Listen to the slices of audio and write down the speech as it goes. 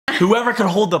Whoever can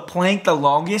hold the plank the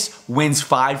longest wins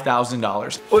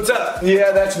 $5,000. What's up?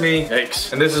 Yeah, that's me.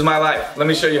 Thanks. And this is my life. Let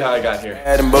me show you how I got here.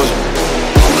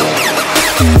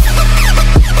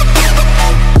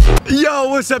 Yo,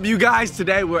 what's up you guys?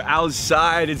 Today we're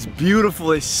outside. It's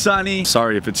beautiful, it's sunny.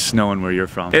 Sorry if it's snowing where you're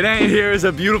from. It ain't here, it's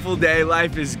a beautiful day,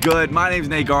 life is good. My name's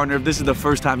Garner. If this is the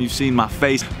first time you've seen my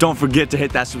face, don't forget to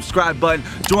hit that subscribe button.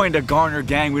 Join the Garner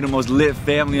gang, we're the most lit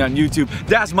family on YouTube.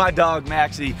 That's my dog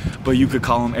Maxie, but you could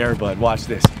call him Airbud. Watch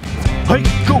this. Hey,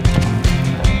 go!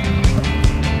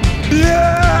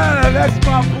 Yeah, that's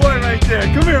my boy right there.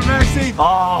 Come here, Maxie.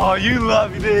 Oh, you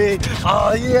love me.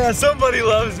 Oh yeah, somebody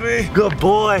loves me. Good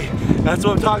boy. That's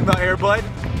what I'm talking about, Airbud.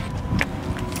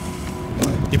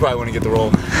 You probably want to get the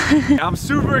role. I'm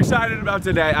super excited about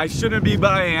today. I shouldn't be,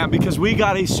 but I am, because we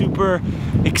got a super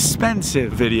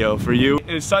expensive video for you.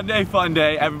 It's Sunday Fun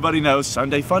Day. Everybody knows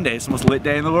Sunday Fun Day. It's the most lit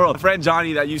day in the world. My friend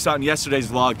Johnny that you saw in yesterday's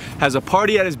vlog has a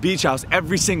party at his beach house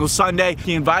every single Sunday.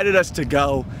 He invited us to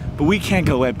go, but we can't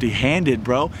go empty-handed,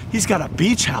 bro. He's got a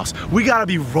beach house. We gotta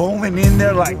be rolling in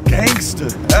there like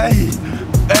gangsters.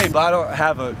 Hey, but I don't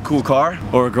have a cool car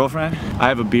or a girlfriend. I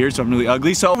have a beard, so I'm really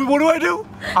ugly. So what do?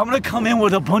 I'm gonna come in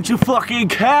with a bunch of fucking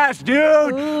cash,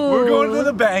 dude. Ooh. We're going to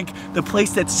the bank, the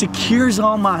place that secures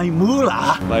all my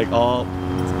moolah. Like all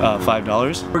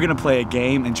 $5. We're gonna play a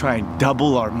game and try and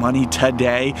double our money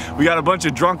today. We got a bunch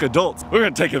of drunk adults. We're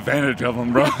gonna take advantage of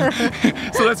them, bro.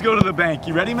 So let's go to the bank.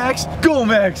 You ready, Max? Go,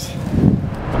 Max.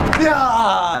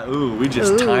 Yeah. Ooh, we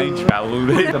just time traveled.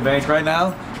 The bank right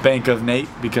now. Bank of Nate,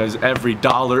 because every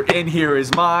dollar in here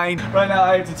is mine. Right now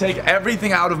I have to take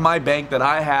everything out of my bank that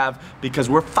I have because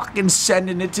we're fucking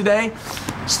sending it today.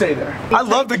 Stay there. I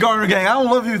love the Garner gang. I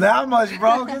don't love you that much,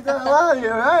 bro. Get the hell out of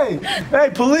here. Hey,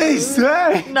 police.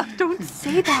 Hey. No, don't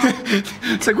say that.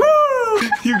 It's like, woo!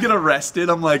 You get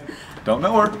arrested. I'm like, don't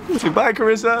know her. Say bye,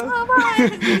 Carissa. Oh, bye.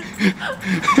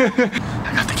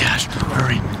 I got the cash.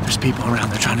 Hurry. There's people around.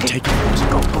 They're trying to take it.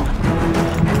 Go, go.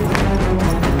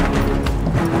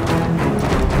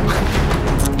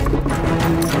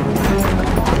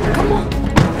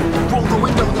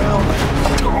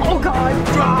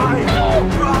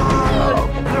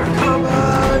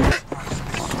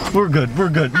 We're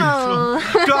good. Oh.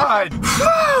 God!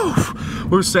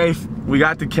 We're safe. We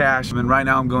got the cash, and right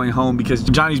now I'm going home because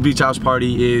Johnny's beach house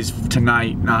party is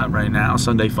tonight, not right now.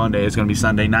 Sunday Fun Day. It's gonna be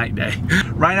Sunday night day.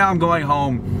 Right now I'm going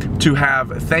home to have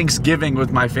Thanksgiving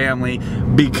with my family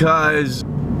because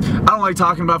I don't like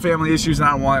talking about family issues, and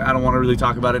I don't want to really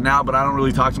talk about it now, but I don't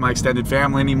really talk to my extended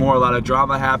family anymore. A lot of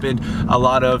drama happened, a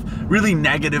lot of really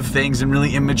negative things and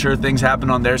really immature things happened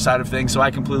on their side of things, so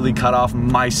I completely cut off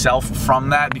myself from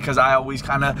that because I always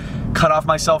kind of cut off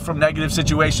myself from negative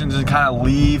situations and kind of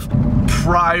leave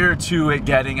prior to it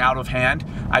getting out of hand.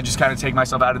 I just kind of take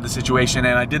myself out of the situation,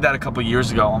 and I did that a couple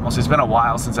years ago almost. It's been a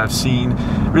while since I've seen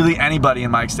really anybody in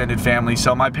my extended family.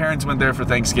 So my parents went there for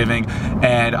Thanksgiving,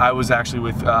 and I was actually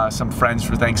with some friends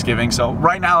for Thanksgiving. So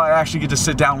right now I actually get to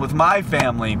sit down with my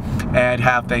family and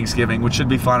have Thanksgiving, which should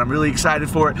be fun. I'm really excited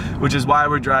for it, which is why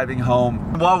we're driving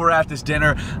home. While we're at this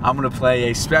dinner, I'm gonna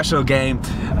play a special game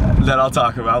that I'll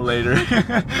talk about later.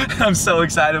 I'm so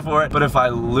excited for it. But if I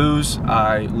lose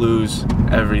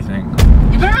everything.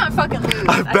 You better not fucking lose.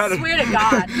 I swear to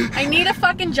God. I need a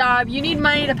fucking job. You need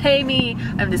money to pay me.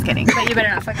 I'm just kidding. But you better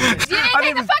not fucking lose. You didn't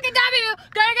take the fucking W.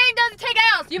 Garner gang doesn't take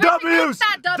L's. You better take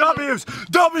that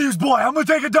W's, boy. I'm gonna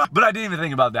take a W. But I didn't even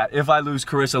think about that. If I lose,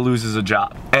 Carissa loses a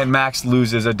job. And Max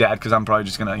loses a dad, because I'm probably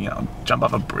just gonna, you know, jump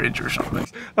off a bridge or something.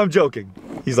 I'm joking.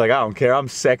 He's like, I don't care. I'm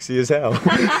sexy as hell.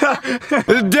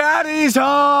 Daddy's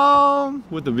home.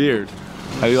 With the beard.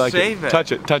 How do you like it?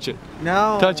 Touch it, touch it.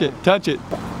 No. Touch it, touch it.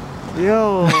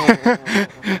 Yo.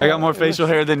 I got more facial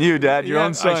hair than you, Dad. Your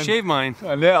own son. I shaved mine.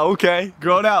 Yeah, okay.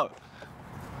 Grow it out.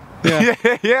 Yeah.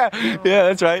 yeah,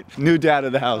 that's right. New dad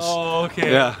of the house. Oh,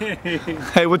 okay. Yeah.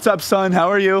 Hey, what's up, son? How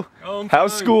are you? Oh,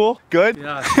 how's school? Good?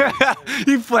 Yeah.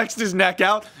 He flexed his neck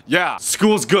out. Yeah,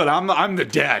 school's good. I'm the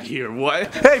dad here.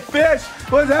 What? Hey, Fish,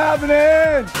 what's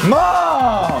happening?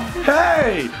 Mom!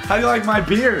 Hey! How do you like my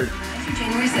beard?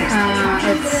 It's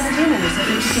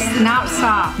not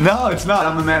soft. No, it's not.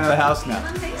 I'm the man of the house now.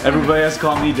 Everybody has to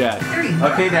call me Dad.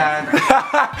 Okay, Dad.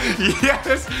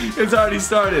 Yes, it's already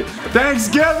started.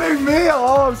 Thanksgiving meal.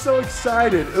 Oh, I'm so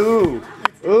excited. Ooh.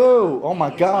 Ooh, oh my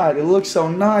God, it looks so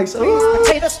nice. Ooh.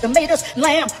 Potatoes, tomatoes,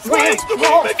 lamb, rams,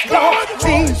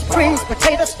 beans, greens,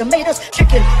 potatoes, tomatoes,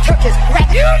 chicken, turkeys, rat,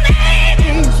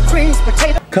 beans, greens,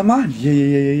 potatoes. Come on,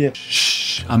 yeah.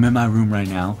 Shh. much. I'm in my room right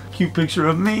now. Cute picture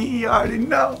of me, you already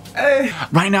know. Hey.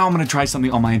 Right now I'm gonna try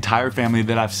something on my entire family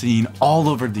that I've seen all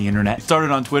over the internet. It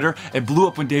started on Twitter, it blew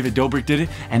up when David Dobrik did it,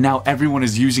 and now everyone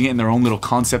is using it in their own little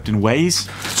concept and ways.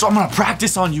 So I'm gonna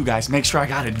practice on you guys, make sure I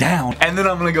got it down, and then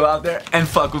I'm gonna go out there and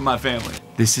fuck with my family.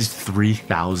 This is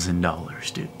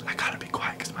 $3,000, dude. I gotta be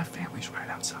quiet because my family's right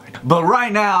outside. But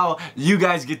right now, you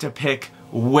guys get to pick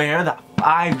where the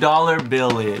 $5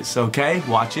 bill is, okay?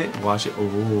 Watch it, watch it.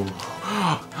 Oh.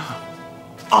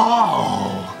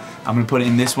 Oh! I'm gonna put it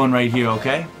in this one right here,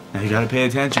 okay? Now you gotta pay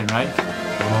attention, right?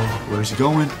 Oh, where's it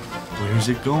going? Where's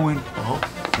it going? Oh,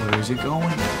 where is it going?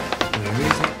 Where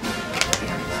is it?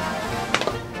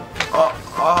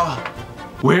 Oh.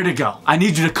 Where'd it go? I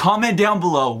need you to comment down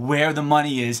below where the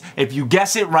money is. If you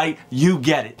guess it right, you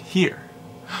get it. Here.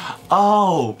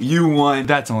 Oh, you won.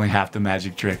 That's only half the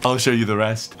magic trick. I'll show you the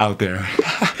rest out there.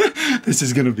 This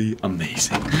is gonna be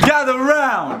amazing. Gather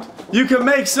round. You can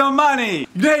make some money.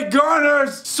 Nate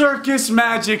Garner's Circus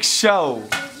Magic Show.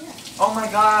 Oh my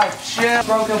god, shit,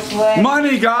 broke a plate.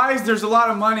 Money, guys. There's a lot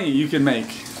of money you can make.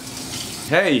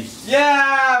 Hey.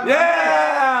 Yeah!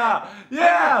 Yeah!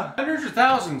 Yeah! Hundreds or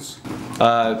thousands?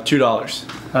 $2.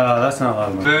 That's not a lot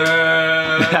of money.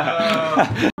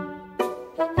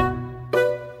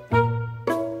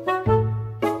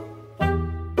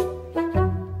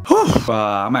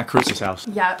 I'm at Chris's house.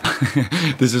 Yep.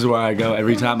 This is where I go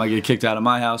every time I get kicked out of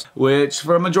my house, which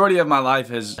for a majority of my life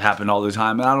has happened all the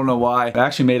time, and I don't know why. It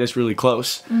actually made us really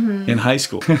close in high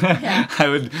school. Yeah. I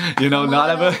would, you know, not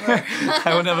have a,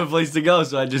 I wouldn't have a place to go,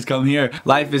 so I just come here.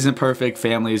 Life isn't perfect,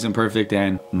 family isn't perfect,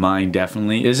 and mine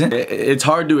definitely isn't. It's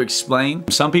hard to explain.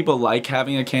 Some people like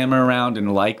having a camera around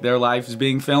and like their lives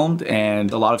being filmed, and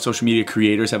a lot of social media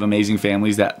creators have amazing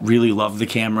families that really love the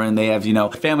camera, and they have, you know,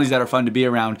 families that are fun to be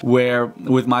around, where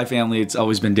with my family it's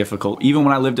always been difficult. Even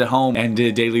when I lived at home and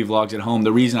did daily vlogs at home,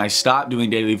 the reason I stopped doing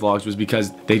daily vlogs was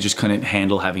because they just couldn't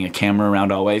handle having a camera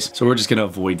around always. So we're just gonna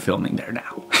avoid filming there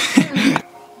now.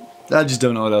 I just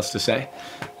don't know what else to say.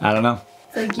 I don't know.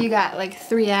 It's like you got like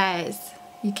 3 eyes.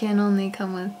 You can only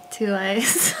come with 2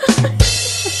 eyes.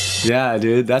 Yeah,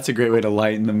 dude, that's a great way to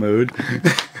lighten the mood.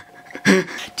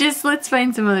 Just let's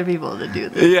find some other people to do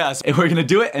this. Yes, and we're gonna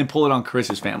do it and pull it on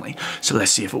Chris's family. So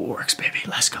let's see if it works, baby.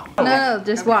 Let's go. No,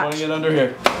 just watch. Putting it under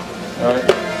here. All right.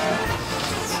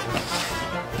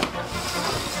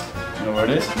 You know where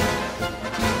it is?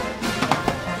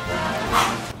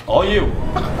 All you.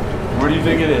 Where do you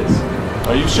think it is?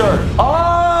 Are you sure?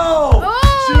 Oh!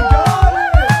 She got it!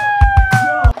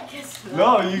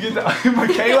 No, you get that.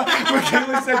 Michaela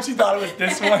said she thought it was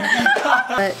this one.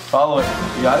 Follow it.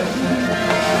 You got it?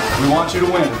 We want you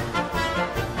to win.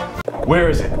 Where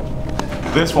is it?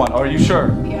 This one. Are you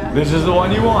sure? Yeah. This is the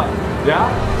one you want.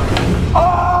 Yeah?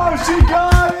 Oh, she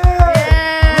got it!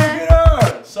 Yeah. Look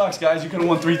at her! Sucks, guys. You could have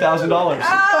won $3,000.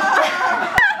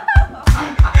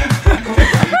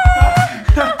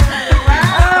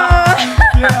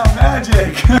 Yeah,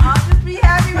 magic. I'll just be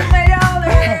happy with my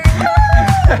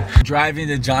dollar. Driving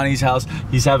to Johnny's house.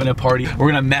 He's having a party. We're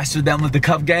gonna mess with them with the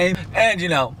cup game. And you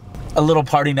know, a little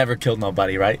party never killed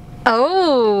nobody, right?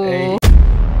 Oh. Hey.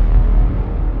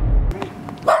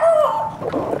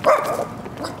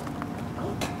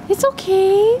 It's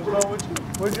okay.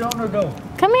 Where'd your owner go?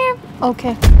 Come here.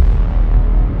 Okay.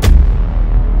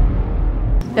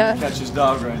 Yeah. Catch his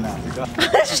dog right now.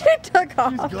 She took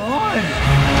off. He's gone.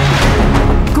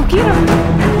 Go get him.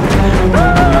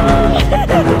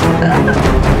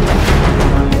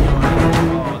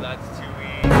 Oh, that's too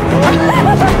easy.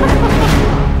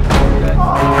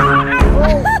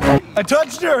 I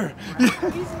touched her.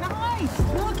 He's nice.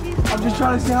 Look, I'm just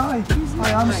trying to say hi.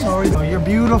 Hi, I'm sorry. Oh, you're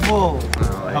beautiful.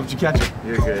 Helped you catch it.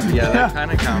 You're good. Yeah, that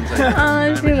kind of counts.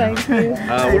 Oh, she likes you.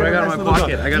 What do I got in my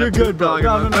pocket? I got You're a good, bro.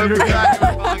 dog in my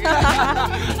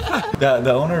pocket.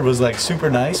 The owner was like super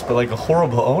nice, but like a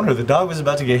horrible owner. The dog was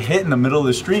about to get hit in the middle of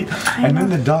the street, and then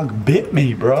the dog bit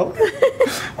me, bro.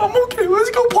 I'm okay.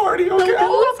 Let's go party. Okay, I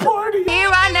want to party. here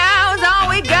right now is all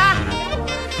we got.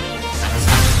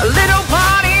 A little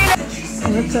party.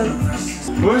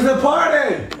 Where's the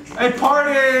party? Hey,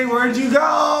 party! Where'd you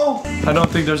go? I don't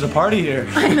think there's a party here.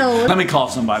 I know. Let me call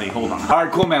somebody. Hold on. All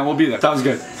right, cool, man. We'll be there. Sounds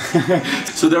good.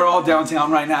 So they're all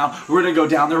downtown right now. We're gonna go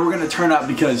down there. We're gonna turn up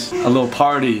because a little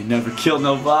party never killed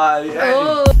nobody. Hey.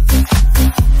 Oh.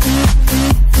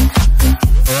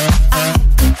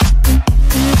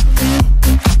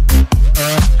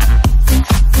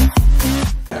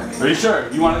 Are you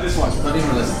sure? You wanted this one? Not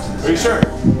even listen to this. Are you sure?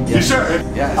 Yes. You sure?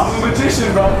 Yes. I'm a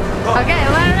magician, bro. Oh. Okay,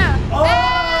 let her know. Oh. Yeah.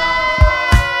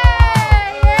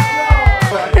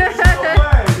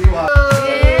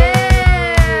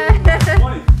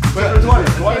 20. Wait for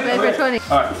 20.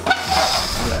 funny. Alright.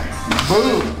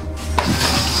 Boom!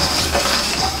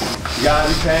 You gotta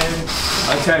be paying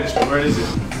attention. Where is it?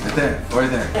 Right there. Right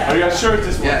there. Oh, you got shirt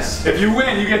this one. Yes. If you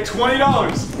win, you get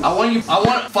 $20. I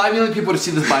want 5 million people to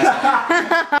see this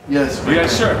bicep. Yes. You got a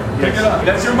shirt. Pick it up.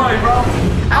 That's your money, bro.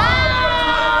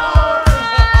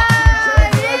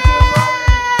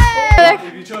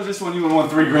 If you chose this one, you would have won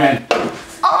 3 grand.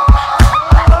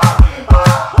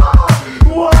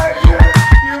 What?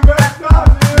 You messed up,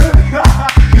 dude.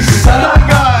 Son of a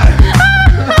gun.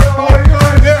 What are you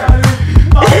doing here?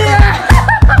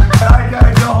 I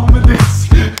gotta go home with this.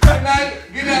 Good night.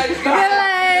 Good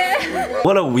night.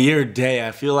 What a weird day.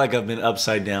 I feel like I've been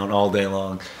upside down all day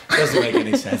long. Doesn't make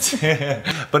any sense.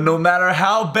 But no matter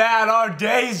how bad our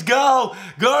days go,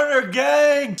 Garner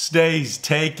Gang stays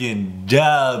taking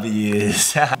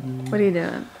W's. What are you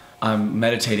doing? I'm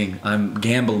meditating. I'm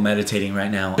gamble meditating right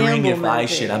now. Gamble If I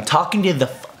shit. I'm talking to the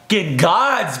fucking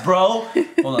gods, bro.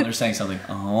 Hold on, they're saying something.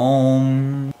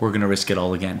 We're gonna risk it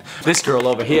all again. This girl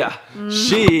over here,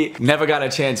 she never got a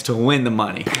chance to win the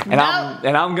money. And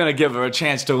I'm gonna give her a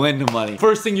chance to win the money.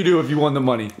 First thing you do if you won the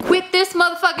money. Quit this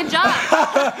motherfucking job.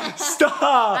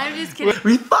 Stop! I'm just kidding.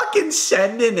 We fucking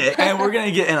sending it. And we're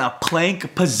gonna get in a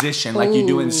plank position like you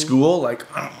do in school. Like,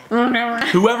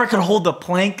 whoever can hold the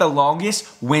plank the longest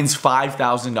wins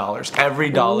 $5,000.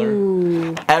 Every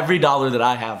dollar that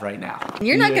I have right now.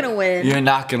 You're not gonna win. You're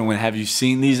not gonna win. Have you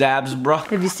seen these abs, bro?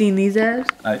 Have you seen these abs?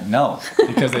 No,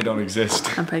 because they don't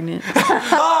exist. I'm pregnant.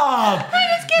 Stop! I'm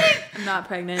just kidding. I'm not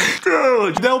pregnant.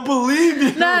 Dude, they'll believe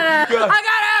you. No. I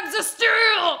got abs of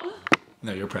steel.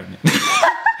 No, you're pregnant.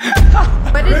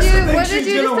 What did Carissa you thinks just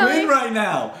she's gonna tell win me? right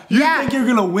now. You think you're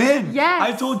gonna win? Yes.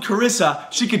 I told Carissa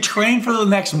she could train for the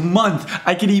next month.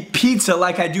 I could eat pizza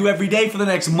like I do every day for the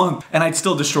next month, and I'd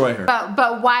still destroy her.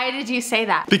 But why did you say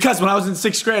that? Because when I was in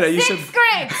 6th grade, I used to. Sixth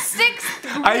grade.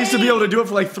 I used to be able to do it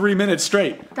for like 3 minutes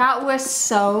straight. That was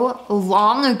so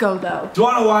long ago, though. Do you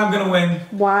wanna know why I'm gonna win?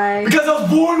 Why? Because I was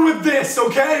born with this,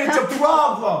 okay? It's a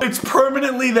problem. It's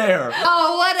permanently there.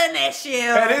 Oh, what an issue.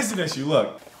 It is an issue,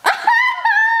 look.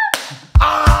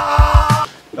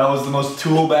 That was the most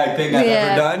tool bag thing I've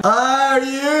ever done. Are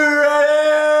you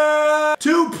ready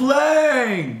to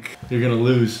plank? You're gonna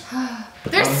lose.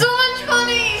 There's so much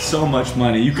money. So much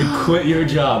money. You could quit your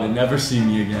job and never see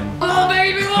me again. Oh,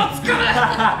 baby, let's go.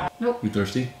 Nope. You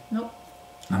thirsty? Nope.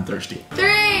 I'm thirsty.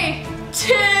 3,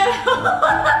 2.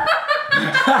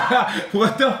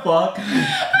 What the fuck?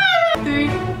 3,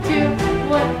 2,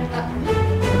 1.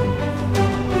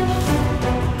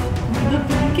 The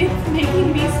blanket's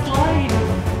making me slide.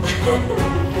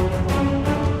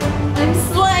 I'm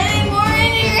sliding more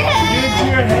into your head. Get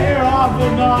your hair off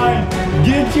of mine.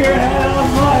 Get your head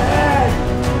off my head.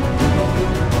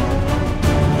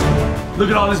 Look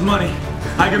at all this money.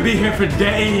 I could be here for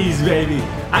days, baby.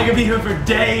 I could be here for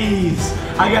days.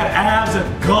 I got abs of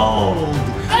gold.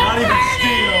 Not even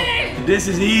steel. This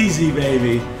is easy,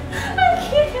 baby.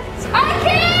 I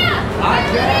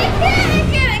can't.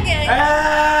 Hey!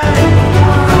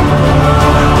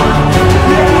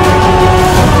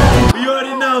 You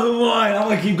already know who won. I'm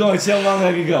gonna keep going. See how long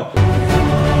I can go.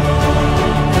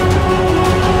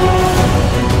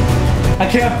 I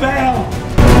can't fail.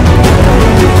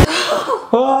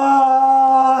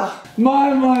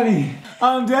 My money.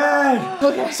 I'm dead.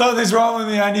 Okay. Something's wrong with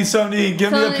me. I need something to eat.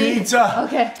 Give me a pizza.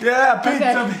 Okay. Yeah,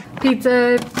 pizza. Okay.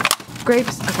 Pizza,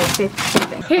 grapes. Okay, same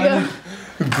thing. Here you go.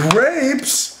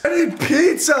 Grapes? I need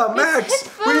pizza, Max.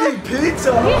 We need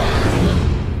pizza.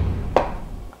 Yeah.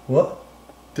 What?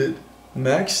 Did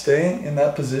Max stay in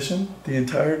that position the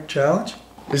entire challenge?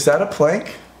 Is that a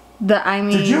plank?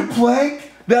 Did you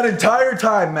plank that entire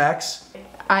time, Max?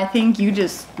 I think you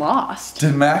just lost.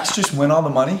 Did Max just win all the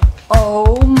money?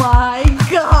 Oh my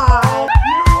god.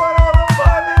 You won all the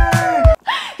money!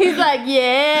 He's like,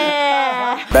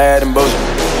 yeah. Bad and bullshit.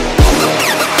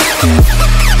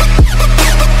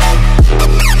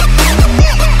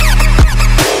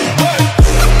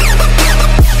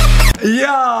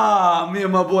 Yeah, me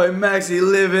and my boy Maxie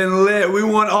living lit. We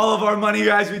won all of our money,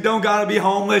 guys. We don't gotta be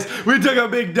homeless. We took a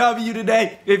big W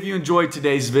today. If you enjoyed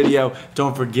today's video,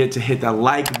 don't forget to hit that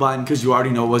like button because you already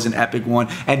know it was an epic one.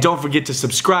 And don't forget to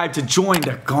subscribe to join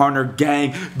the Garner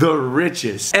Gang, the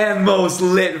richest and most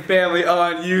lit family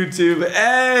on YouTube.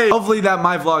 Hey! Hopefully that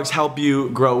my vlogs help you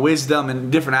grow wisdom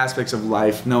and different aspects of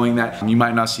life, knowing that you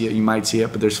might not see it, you might see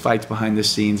it, but there's fights behind the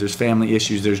scenes, there's family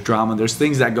issues, there's drama, there's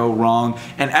things that go wrong,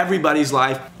 and everybody's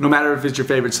life, no matter if it's your your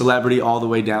favorite celebrity all the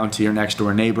way down to your next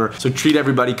door neighbor. So treat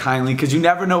everybody kindly because you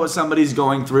never know what somebody's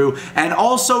going through. And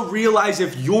also realize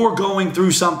if you're going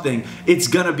through something, it's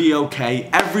gonna be okay.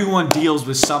 Everyone deals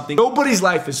with something. Nobody's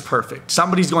life is perfect.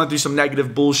 Somebody's going through some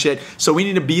negative bullshit. So we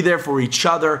need to be there for each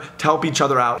other, to help each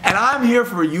other out. And I'm here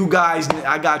for you guys.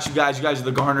 I got you guys. You guys are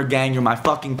the Garner gang. You're my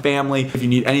fucking family. If you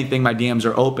need anything, my DMs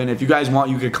are open. If you guys want,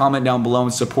 you can comment down below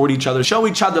and support each other. Show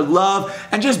each other love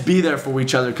and just be there for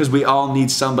each other because we all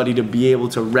need somebody to be able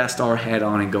to rest our head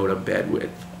on and go to bed with.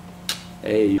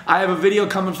 Hey. I have a video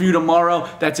coming for you tomorrow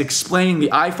that's explaining the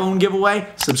iPhone giveaway.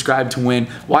 Subscribe to win.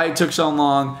 Why it took so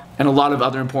long and a lot of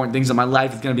other important things in my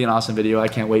life. It's gonna be an awesome video. I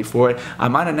can't wait for it. I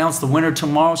might announce the winner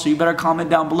tomorrow, so you better comment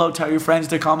down below. Tell your friends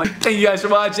to comment. Thank you guys for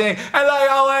watching. And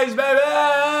like always,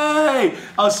 baby,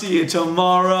 I'll see you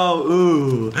tomorrow.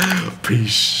 Ooh,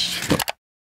 peace.